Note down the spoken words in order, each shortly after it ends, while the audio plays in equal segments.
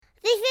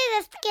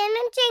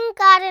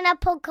Gardener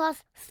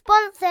podcast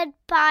sponsored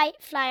by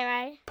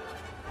Flymo.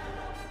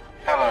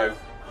 Hello,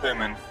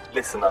 human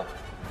listener.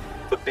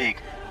 The big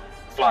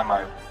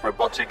Flymo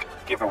robotic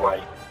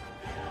giveaway.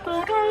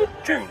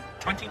 June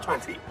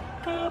 2020.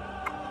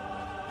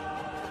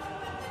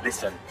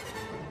 Listen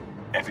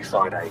every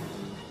Friday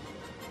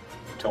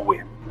to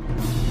win.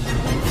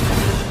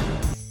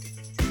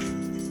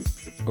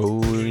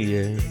 Oh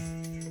yeah.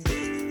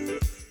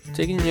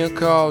 Taking your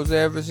calls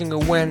every single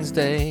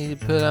Wednesday.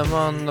 Put them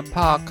on the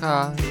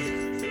podcast.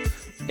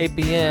 8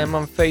 p.m.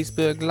 on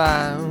Facebook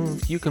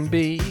Live. You can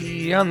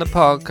be on the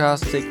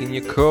podcast taking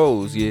your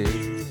calls, yeah.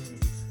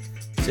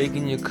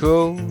 Taking your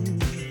calls.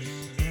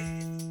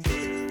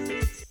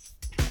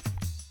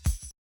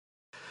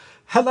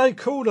 Hello,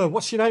 caller.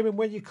 What's your name and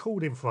where you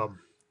calling from?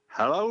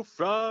 Hello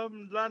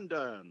from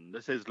London.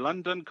 This is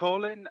London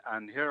calling,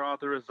 and here are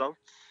the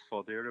results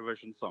for the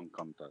Eurovision Song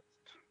Contest.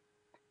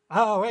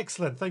 Oh,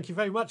 excellent. Thank you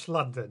very much,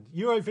 London.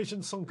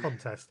 Eurovision Song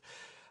Contest.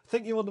 I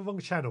think you're on the wrong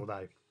channel,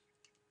 though.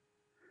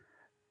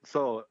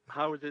 So,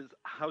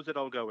 how's it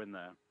all going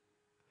there?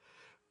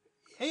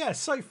 Yeah,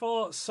 so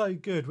far, so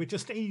good. We're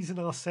just easing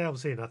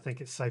ourselves in, I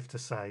think it's safe to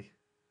say.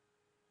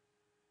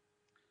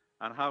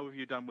 And how have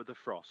you done with the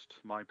frost?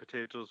 My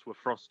potatoes were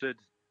frosted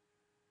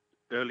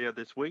earlier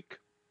this week.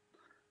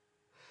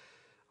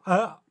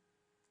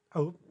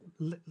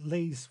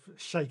 Lee's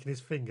shaking his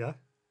finger.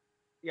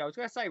 Yeah, I was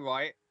going to say,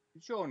 right,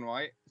 Sean,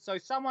 right? So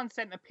someone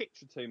sent a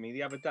picture to me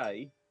the other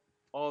day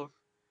of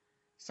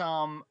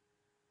some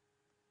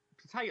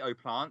potato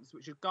plants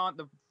which have gone,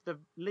 the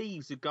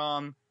leaves have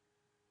gone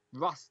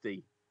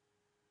rusty.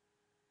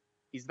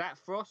 Is that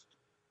frost?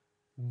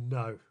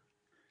 No.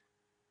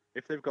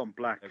 If they've gone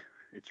black,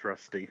 it's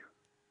rusty.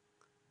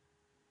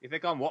 If they've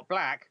gone what,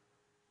 black?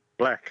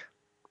 Black.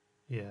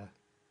 Yeah.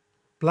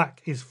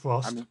 Black is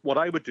frost. And what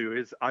I would do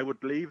is I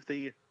would leave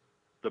the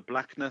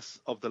blackness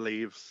of the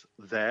leaves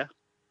there.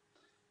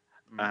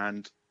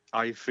 And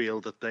I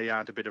feel that they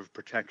add a bit of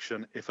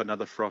protection if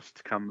another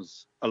frost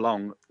comes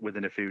along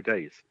within a few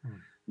days.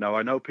 Now,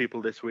 I know people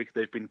this week,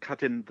 they've been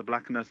cutting the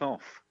blackness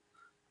off,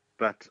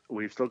 but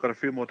we've still got a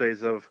few more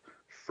days of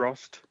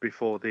frost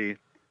before the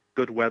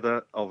good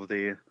weather of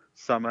the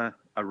summer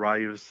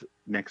arrives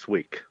next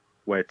week,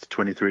 where it's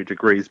 23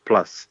 degrees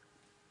plus.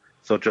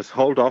 So just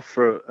hold off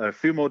for a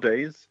few more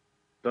days.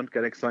 Don't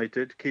get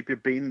excited. Keep your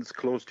beans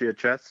close to your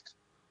chest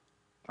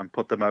and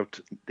put them out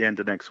the end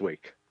of next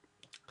week.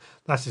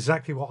 That's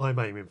exactly what I'm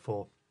aiming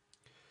for.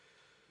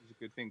 It's a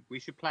good thing. We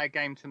should play a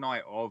game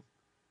tonight of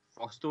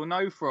frost or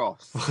no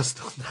frost.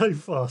 Frost or no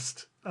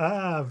frost.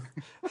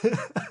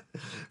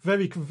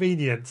 Very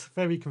convenient.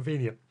 Very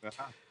convenient.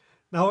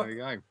 Now, there you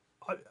go.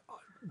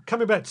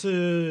 Coming back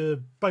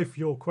to both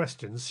your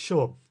questions,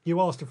 sure, you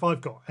asked if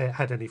I've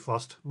had any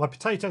frost. My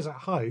potatoes at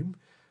home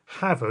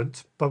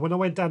haven't, but when I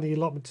went down the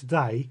allotment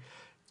today,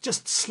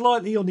 just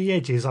slightly on the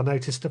edges, I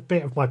noticed a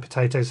bit of my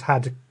potatoes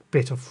had a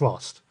bit of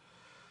frost.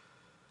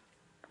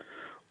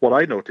 What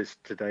I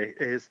noticed today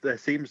is the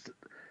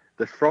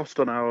frost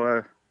on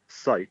our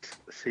site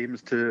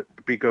seems to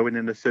be going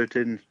in a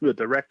certain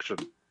direction.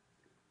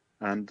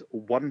 And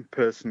one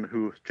person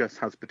who just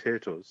has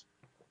potatoes,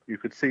 you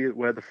could see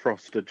where the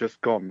frost had just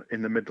gone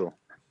in the middle,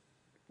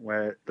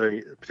 where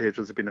the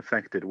potatoes have been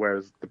affected,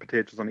 whereas the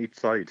potatoes on each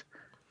side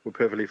were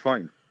perfectly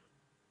fine.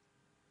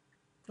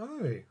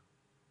 Oh,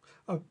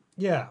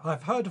 yeah,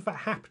 I've heard of that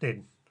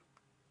happening.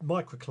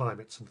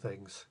 Microclimates and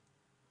things.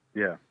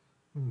 Yeah.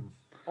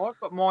 I've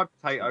got my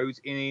potatoes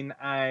in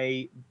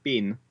a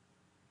bin,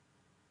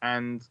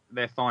 and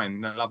they're fine.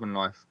 They're loving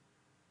life.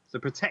 So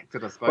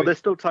protected, I suppose. Well, there's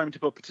still time to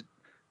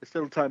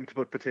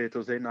put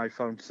potatoes in. I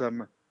found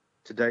some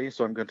today,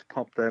 so I'm going to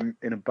pop them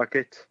in a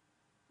bucket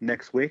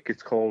next week.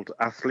 It's called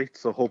Athlete,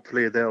 so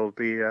hopefully they'll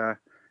be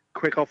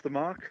quick off the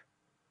mark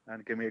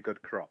and give me a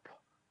good crop.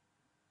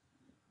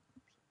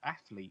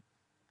 Athlete,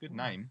 good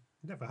name.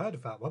 Never heard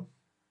of that one.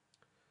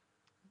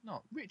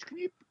 No, Rich, can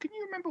you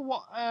remember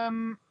what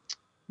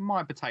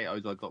my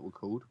potatoes I got were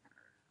called?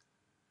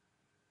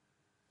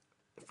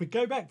 If we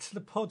go back to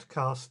the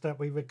podcast that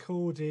we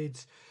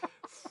recorded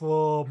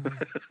from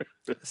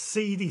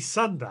Seedy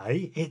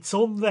Sunday, it's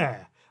on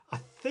there. I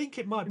think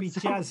it might be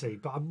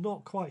Jazzy, but I'm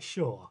not quite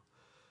sure.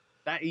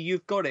 That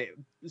you've got it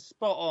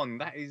spot on.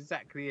 That is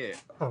exactly it.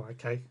 Oh,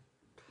 okay.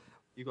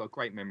 You've got a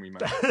great memory,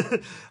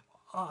 mate.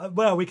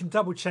 Well, we can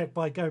double check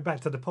by going back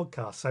to the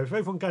podcast. So if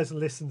everyone goes and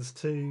listens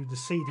to the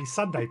Seedy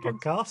Sunday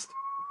podcast.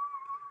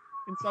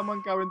 Can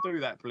someone go and do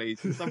that,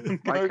 please? Can someone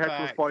go My back,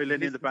 kettle's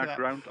boiling in the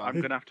background. I'm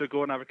going to have to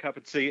go and have a cup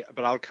of tea,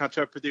 but I'll catch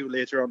up with you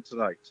later on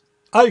tonight.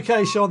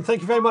 Okay, Sean, thank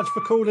you very much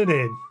for calling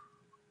in.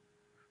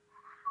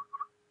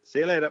 See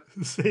you later.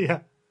 See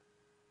ya.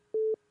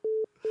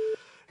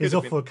 He's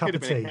off for a cup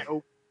of tea.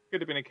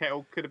 Could have been a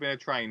kettle, could have been a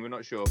train, we're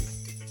not sure.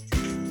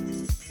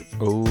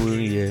 Oh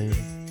yeah.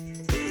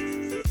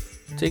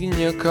 Taking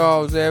your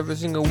calls every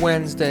single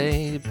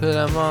Wednesday. Put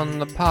them on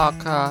the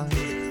podcast.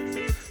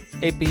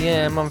 8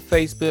 p.m. on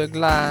Facebook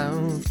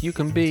Live. You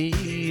can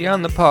be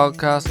on the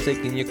podcast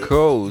taking your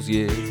calls,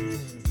 yeah.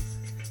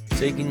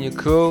 Taking your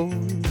calls.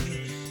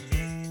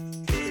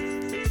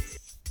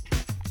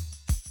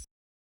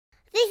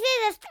 This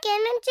is a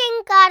Skin and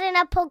Chin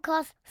Gardener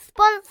podcast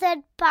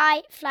sponsored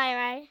by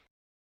Flymo.